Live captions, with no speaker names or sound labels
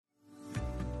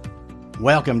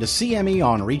Welcome to CME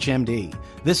on ReachMD.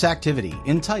 This activity,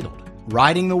 entitled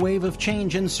Riding the Wave of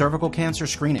Change in Cervical Cancer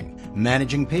Screening,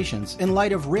 Managing Patients in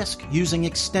Light of Risk Using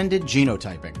Extended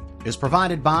Genotyping, is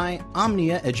provided by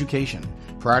Omnia Education.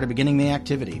 Prior to beginning the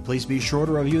activity, please be sure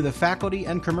to review the faculty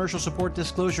and commercial support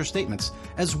disclosure statements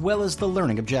as well as the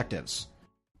learning objectives.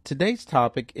 Today's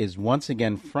topic is once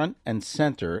again front and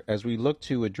center as we look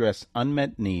to address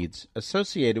unmet needs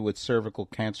associated with cervical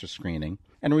cancer screening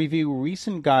and review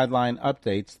recent guideline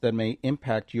updates that may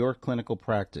impact your clinical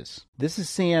practice. This is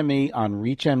CME on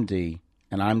ReachMD,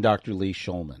 and I'm Dr. Lee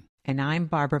Schulman. And I'm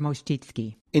Barbara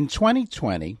Moshchitsky. In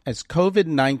 2020, as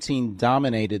COVID-19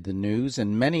 dominated the news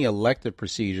and many elective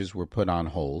procedures were put on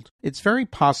hold, it's very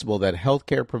possible that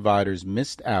healthcare providers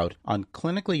missed out on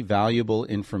clinically valuable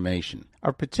information.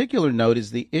 Of particular note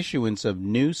is the issuance of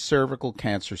new cervical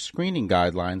cancer screening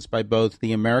guidelines by both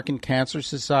the American Cancer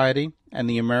Society and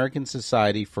the American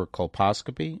Society for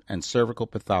Colposcopy and Cervical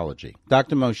Pathology.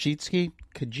 Dr. Moshchitsky,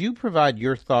 could you provide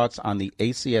your thoughts on the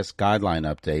ACS guideline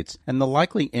updates and the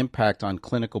likely impact on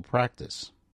clinical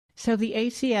practice? So the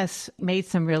ACS made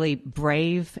some really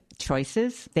brave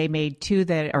choices. They made two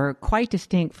that are quite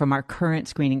distinct from our current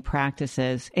screening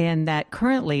practices, in that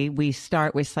currently we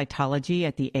start with cytology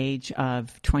at the age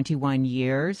of 21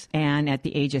 years, and at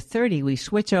the age of 30 we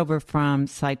switch over from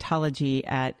cytology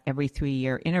at every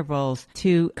 3-year intervals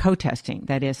to co-testing,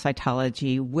 that is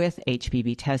cytology with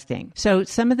HPV testing. So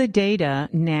some of the data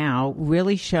now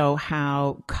really show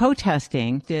how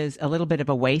co-testing is a little bit of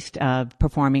a waste of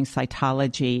performing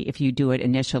cytology if you do it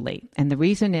initially. And the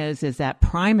reason is that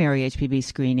primary HPV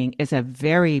screening is a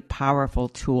very powerful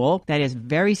tool that is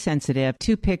very sensitive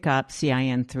to pick up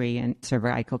CIN3 and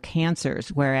cervical cancers,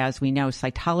 whereas we know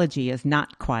cytology is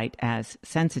not quite as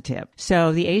sensitive.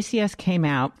 So the ACS came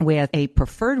out with a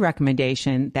preferred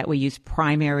recommendation that we use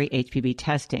primary HPV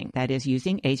testing, that is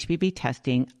using HPV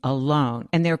testing alone.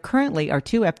 And there currently are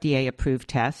 2 FDA-approved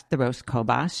tests, the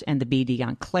Roche-Cobas and the BD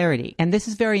on Clarity. And this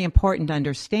is very important to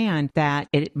understand that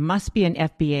it must be an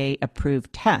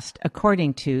FDA-approved test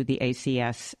according to the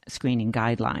ACS screening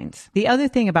guidelines. The other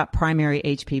thing about primary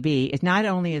HPV is not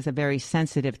only is a very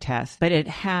sensitive test, but it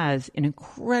has an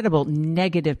incredible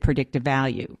negative predictive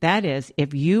value. That is,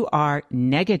 if you are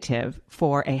negative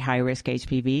for a high-risk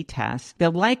HPV test, the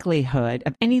likelihood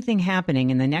of anything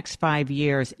happening in the next 5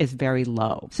 years is very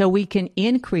low. So we can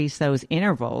increase those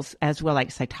intervals, as well like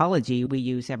cytology we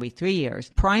use every 3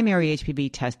 years. Primary HPV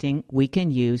testing we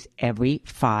can use every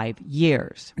 5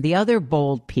 years. The other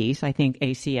bold piece I think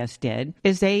ACS did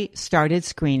is they started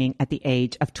screening at the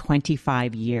age of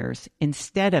 25 years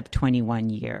instead of 21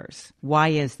 years. Why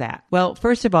is that? Well,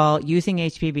 first of all, using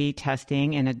HPV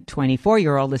testing in a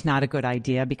 24-year-old is not a good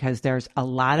idea because there's a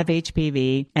lot of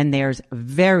HPV and there's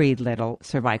very little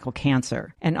cervical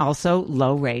cancer, and also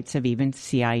low rates of even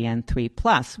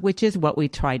CIN3+, which is what we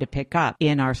try to pick up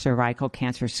in our cervical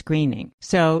cancer screening.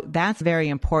 So that's a very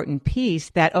important piece,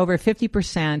 that over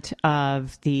 50%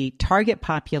 of the target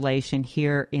population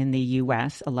here in the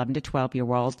U.S., 11 to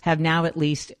 12-year-olds, have now at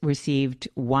least received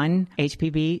one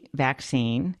HPV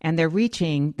vaccine, and they're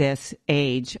reaching this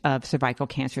age of cervical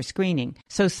cancer screening.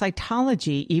 So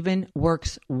cytology even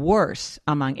works worse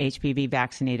among HPV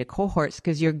vaccinated cohorts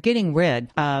because you're getting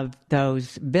rid of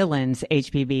those villains,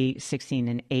 HPV 16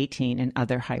 and 18 and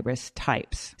other high-risk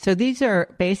types. So these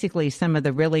are basically some of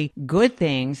the really good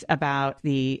things about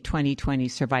the 2020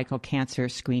 cervical cancer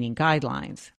screening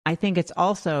guidelines. I think it's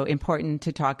also important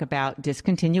to talk about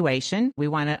discontinuation. We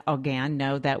want to, again,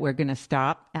 know that we're going to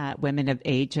stop at women of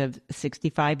age of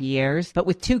 65 years, but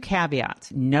with 2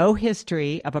 caveats. No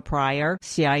history of a prior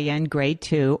CIN grade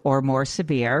 2 or more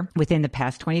severe within the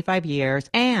past 25 years,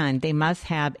 and they must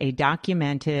have a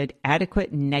documented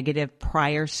adequate negative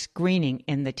prior screening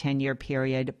in the 10-year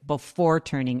period before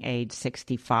turning age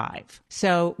 65.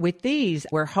 So with these,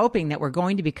 we're hoping that we're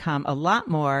going to become a lot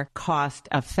more cost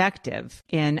effective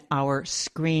in our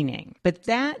screening. But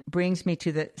that brings me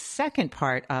to the second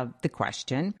part of the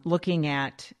question, looking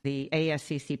at the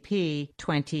ASCCP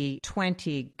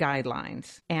 2020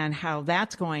 guidelines and how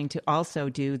that's going to also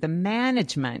do the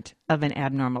management of an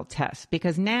abnormal test,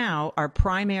 because now our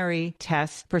primary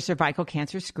test for cervical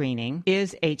cancer screening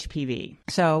is HPV.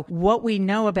 So what we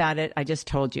know about it, I just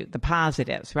told you, the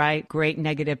positives, right? Great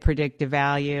negative predictive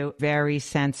value, very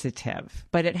sensitive,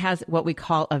 but it has what we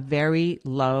call a very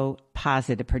low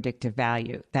positive predictive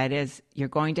value. That is, you're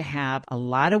going to have a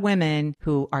lot of women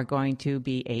who are going to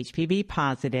be HPV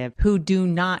positive who do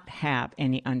not have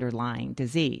any underlying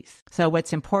disease. So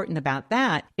what's important about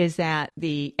that is that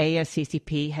the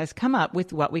ASCCP has come up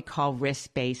with what we call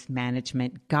risk-based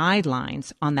management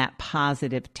guidelines on that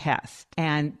positive test.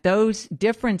 And those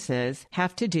differences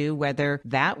have to do whether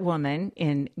that woman,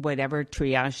 in whatever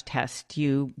triage test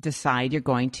you decide you're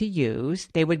going to use,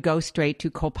 they would go straight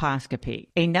to colposcopy.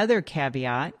 Another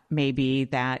caveat may be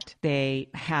that they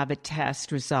have a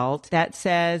test result that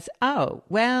says, oh,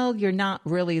 well, you're not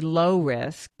really low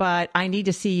risk, but I need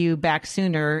to see you back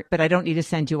sooner, but I don't need to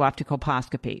send you off to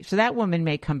colposcopy. So that woman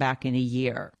may come back in a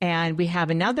year. And we have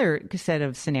another set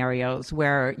of scenarios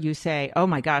where you say, oh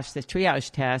my gosh, the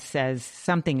triage test says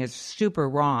something is super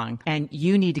wrong and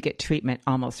you need to get treatment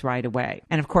almost right away.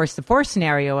 And of course, the fourth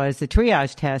scenario is the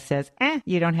triage test says,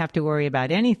 you don't have to worry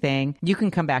about anything. You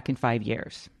can come back in 5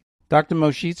 years. Dr.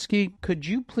 Moshitsky, could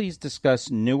you please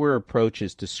discuss newer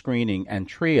approaches to screening and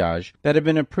triage that have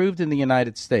been approved in the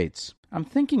United States? I'm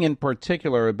thinking in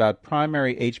particular about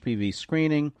primary HPV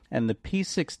screening and the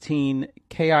P16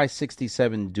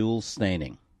 Ki67 dual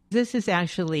staining. This is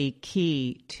actually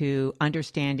key to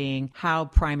understanding how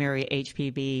primary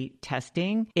HPV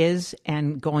testing is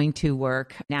and going to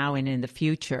work now and in the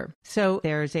future. So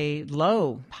there's a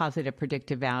low positive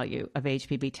predictive value of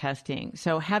HPV testing.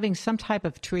 So having some type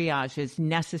of triage is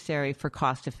necessary for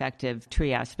cost-effective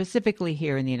triage, specifically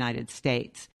here in the United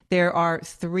States. There are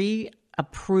 3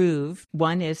 approved.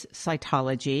 One is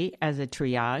cytology as a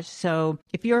triage. So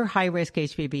if you're high-risk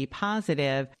HPV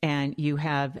positive and you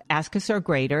have ASCUS or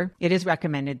greater, it is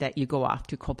recommended that you go off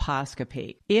to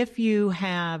colposcopy. If you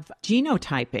have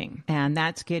genotyping, and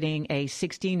that's getting a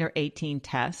 16 or 18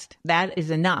 test, that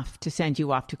is enough to send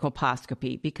you off to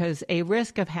colposcopy, because a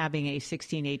risk of having a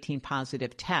 16, 18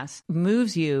 positive test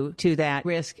moves you to that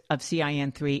risk of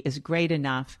CIN3 is great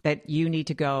enough that you need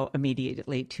to go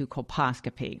immediately to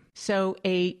colposcopy. So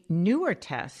a newer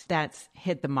test that's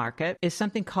hit the market is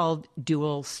something called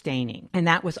dual staining. And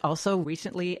that was also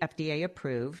recently FDA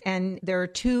approved. And there are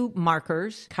 2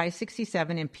 markers,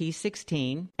 Ki67 and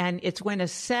P16. And it's when a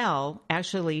cell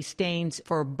actually stains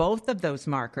for both of those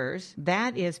markers,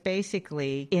 that is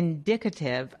basically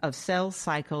indicative of cell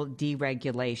cycle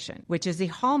deregulation, which is a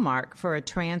hallmark for a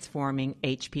transforming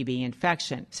HPV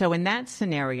infection. So in that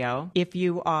scenario, if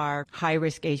you are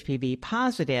high-risk HPV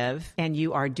positive and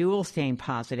you are dual stain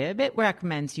positive, it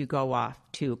recommends you go off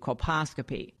to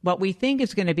colposcopy. What we think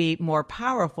is going to be more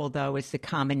powerful, though, is the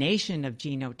combination of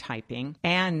genotyping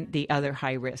and the other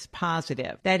high-risk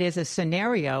positive. That is a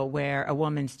scenario where a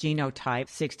woman's genotype,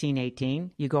 16-18,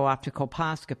 you go off to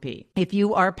colposcopy. If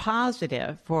you are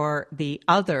positive for the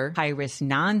other high-risk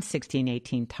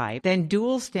non-16-18 type, then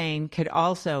dual stain could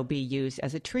also be used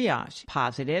as a triage.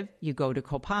 Positive, you go to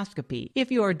colposcopy.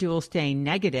 If you are dual stain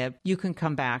negative, you can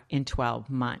come back in 12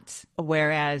 months.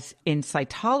 Whereas in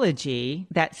cytology,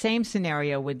 that same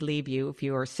scenario would leave you if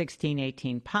you were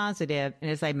 16-18 positive, and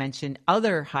as I mentioned,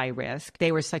 other high risk,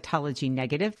 they were cytology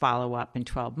negative, follow up in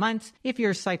 12 months. If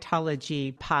you're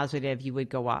cytology positive, you would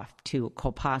go off to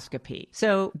colposcopy.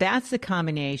 So that's the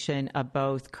combination of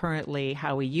both currently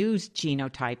how we use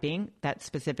genotyping, that's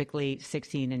specifically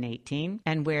 16 and 18,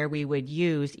 and where we would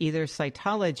use either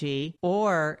cytology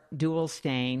or dual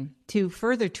stain to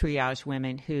further triage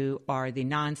women who are the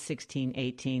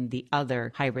non-16-18, the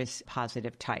other high-risk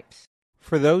positive types.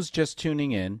 For those just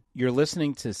tuning in, you're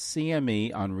listening to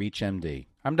CME on ReachMD.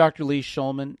 I'm Dr. Lee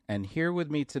Schulman, and here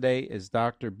with me today is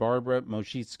Dr. Barbara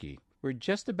Moshitsky. We're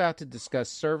just about to discuss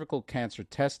cervical cancer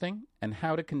testing and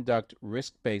how to conduct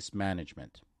risk-based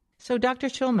management. So, Dr.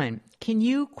 Schulman, can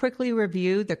you quickly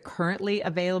review the currently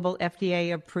available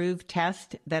FDA-approved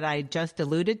test that I just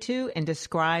alluded to and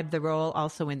describe the role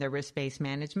also in the risk-based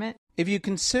management? If you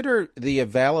consider the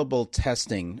available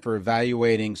testing for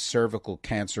evaluating cervical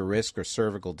cancer risk or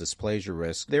cervical dysplasia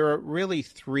risk, there are really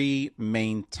 3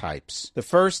 main types. The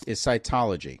first is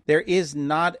cytology. There is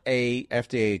not a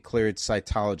FDA-cleared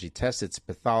cytology test. It's a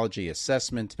pathology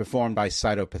assessment performed by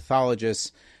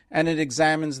cytopathologists, and it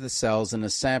examines the cells in a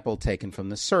sample taken from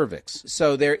the cervix.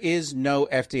 So there is no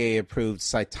FDA-approved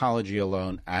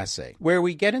cytology-alone assay. Where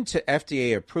we get into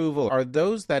FDA approval are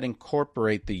those that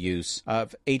incorporate the use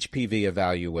of HPV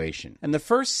evaluation. And the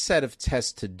first set of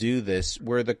tests to do this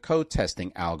were the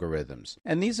co-testing algorithms.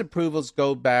 And these approvals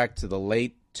go back to the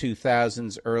late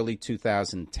 2000s, early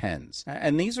 2010s.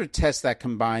 And these are tests that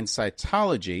combine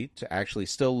cytology to actually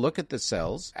still look at the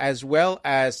cells, as well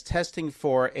as testing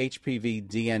for HPV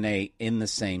DNA in the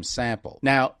same sample.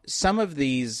 Now, some of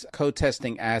these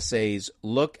co-testing assays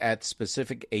look at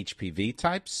specific HPV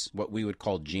types, what we would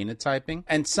call genotyping,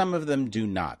 and some of them do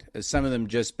not. Some of them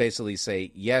just basically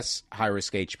say, yes,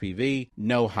 high-risk HPV,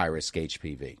 no high-risk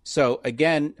HPV. So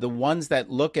again, the ones that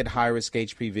look at high-risk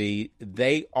HPV,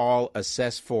 they all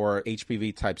assess for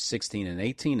HPV types 16 and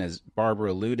 18, as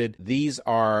Barbara alluded. These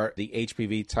are the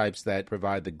HPV types that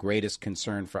provide the greatest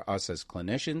concern for us as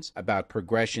clinicians about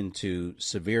progression to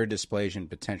severe dysplasia and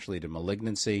potentially to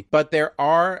malignancy. But there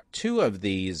are two of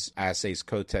these assays,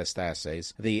 co-test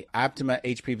assays, the Aptima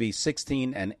HPV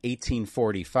 16 and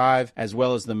 1845, as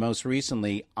well as the most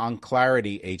recently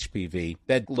OnClarity HPV,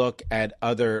 that look at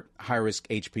other high-risk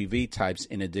HPV types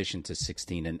in addition to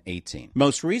 16 and 18.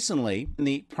 Most recently,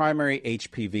 the primary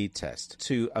HPV test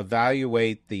to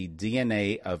evaluate the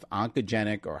DNA of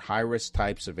oncogenic or high-risk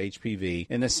types of HPV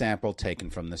in the sample taken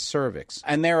from the cervix.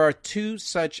 And there are two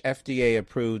such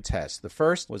FDA-approved tests. The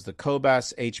first was the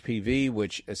COBAS HPV,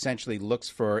 which essentially looks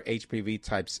for HPV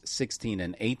types 16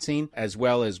 and 18, as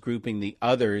well as grouping the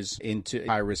others into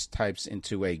high-risk types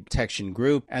into a detection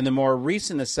group. And the more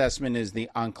recent assessment is the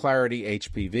OnClarity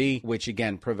HPV, which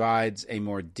again provides a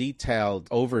more detailed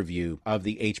overview of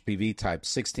the HPV types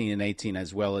 16 and 18,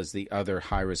 as well as the other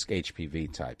high-risk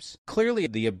HPV types. Clearly,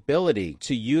 the ability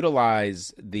to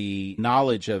utilize the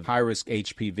knowledge of high-risk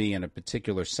HPV in a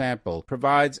particular sample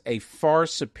provides a far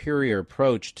superior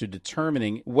approach to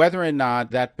determining whether or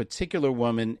not that particular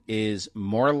woman is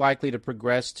more likely to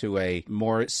progress to a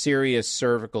more serious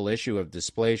cervical issue of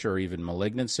dysplasia or even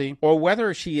malignancy, or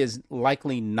whether she is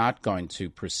likely not going to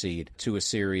proceed to a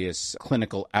serious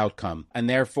clinical outcome, and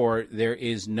therefore there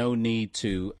is no need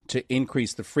to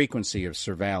increase the frequency of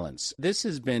surveillance. This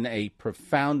has been a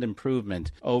profound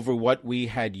improvement over what we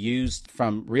had used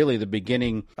from really the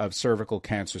beginning of cervical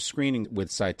cancer screening with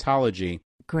cytology.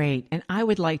 Great. And I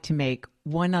would like to make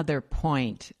one other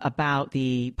point about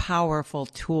the powerful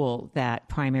tool that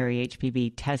primary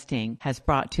HPV testing has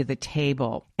brought to the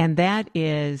table. And that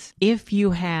is, if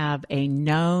you have a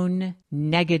known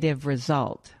negative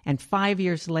result and 5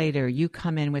 years later you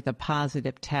come in with a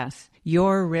positive test,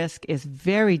 your risk is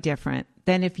very different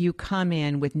than if you come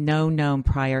in with no known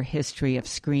prior history of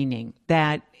screening.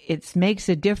 That it makes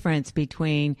a difference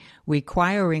between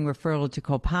requiring referral to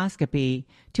colposcopy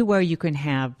to where you can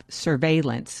have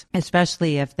surveillance,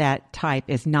 especially if that type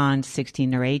is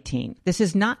non-16 or 18. This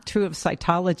is not true of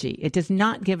cytology. It does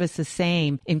not give us the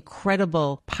same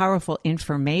incredible, powerful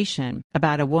information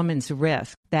about a woman's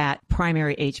risk that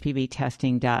primary HPV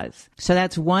testing does. So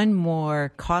that's one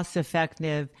more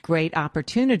cost-effective, great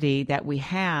opportunity that we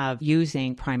have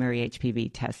using primary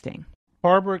HPV testing.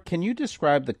 Barbara, can you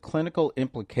describe the clinical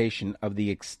implication of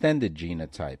the extended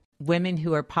genotype? Women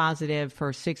who are positive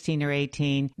for 16 or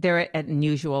 18, they're at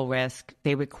unusual risk.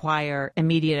 They require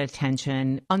immediate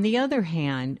attention. On the other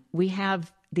hand, we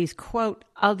have these, quote,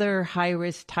 other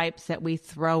high-risk types that we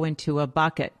throw into a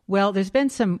bucket. Well, there's been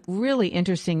some really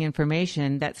interesting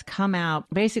information that's come out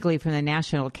basically from the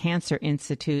National Cancer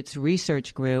Institute's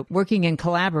research group, working in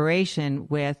collaboration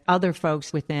with other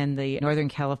folks within the Northern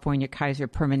California Kaiser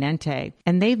Permanente.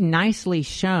 And they've nicely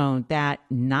shown that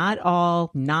not all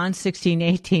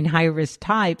non-16-18 high-risk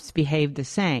types behave the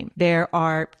same. There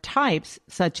are types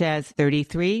such as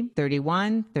 33,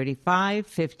 31, 35,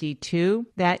 52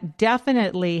 that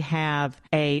definitely have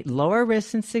a lower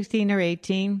risk than 16 or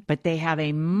 18, but they have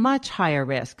a much higher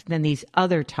risk than these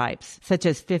other types, such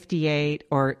as 58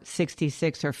 or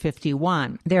 66 or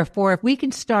 51. Therefore, if we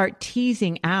can start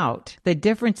teasing out the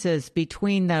differences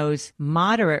between those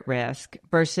moderate risk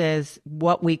versus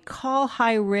what we call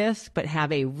high risk, but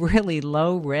have a really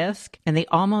low risk, and they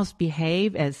almost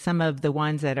behave as some of the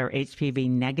ones that are HPV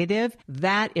negative,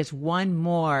 that is one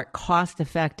more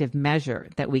cost-effective measure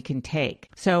that we can take.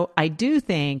 So I do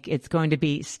think it's going to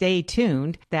be stay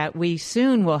tuned that we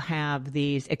soon will have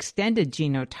these extended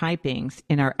genotypings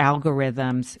in our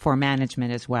algorithms for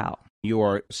management as well. You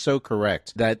are so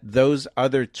correct that those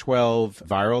other 12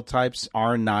 viral types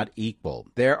are not equal.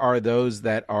 There are those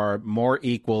that are more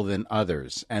equal than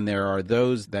others, and there are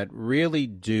those that really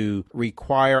do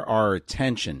require our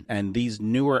attention. And these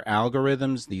newer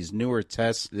algorithms, these newer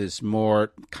tests, this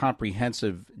more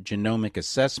comprehensive genomic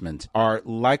assessment are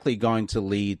likely going to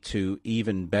lead to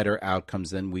even better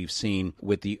outcomes than we've seen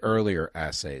with the earlier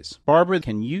assays. Barbara,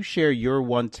 can you share your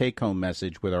one take-home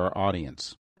message with our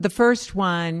audience? The first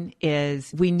one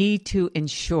is we need to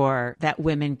ensure that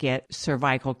women get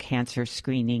cervical cancer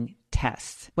screening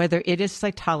tests. Whether it is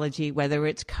cytology, whether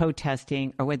it's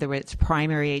co-testing, or whether it's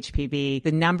primary HPV,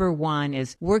 the number one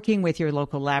is working with your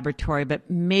local laboratory, but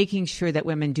making sure that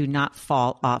women do not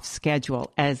fall off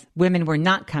schedule, as women were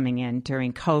not coming in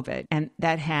during COVID. And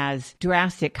that has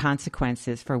drastic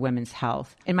consequences for women's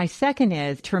health. And my second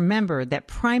is to remember that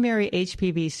primary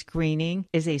HPV screening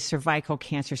is a cervical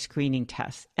cancer screening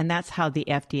test. And that's how the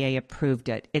FDA approved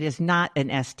it. It is not an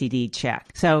STD check.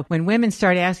 So when women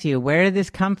start asking you, where did this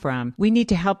come from? We need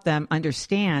to help them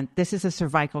understand this is a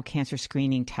cervical cancer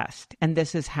screening test. And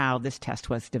this is how this test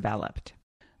was developed.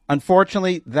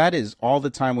 Unfortunately, that is all the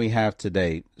time we have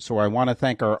today. So I want to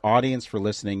thank our audience for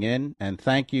listening in. And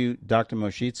thank you, Dr.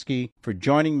 Moshitsky, for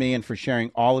joining me and for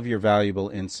sharing all of your valuable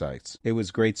insights. It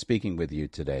was great speaking with you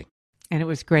today. And it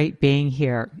was great being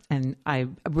here. And I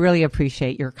really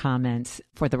appreciate your comments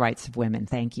for the rights of women.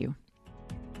 Thank you.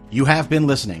 You have been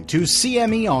listening to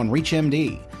CME on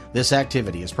ReachMD. This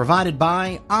activity is provided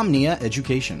by Omnia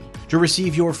Education. To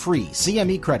receive your free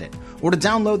CME credit or to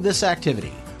download this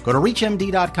activity, go to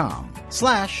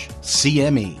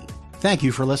reachmd.com/CME. Thank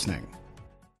you for listening.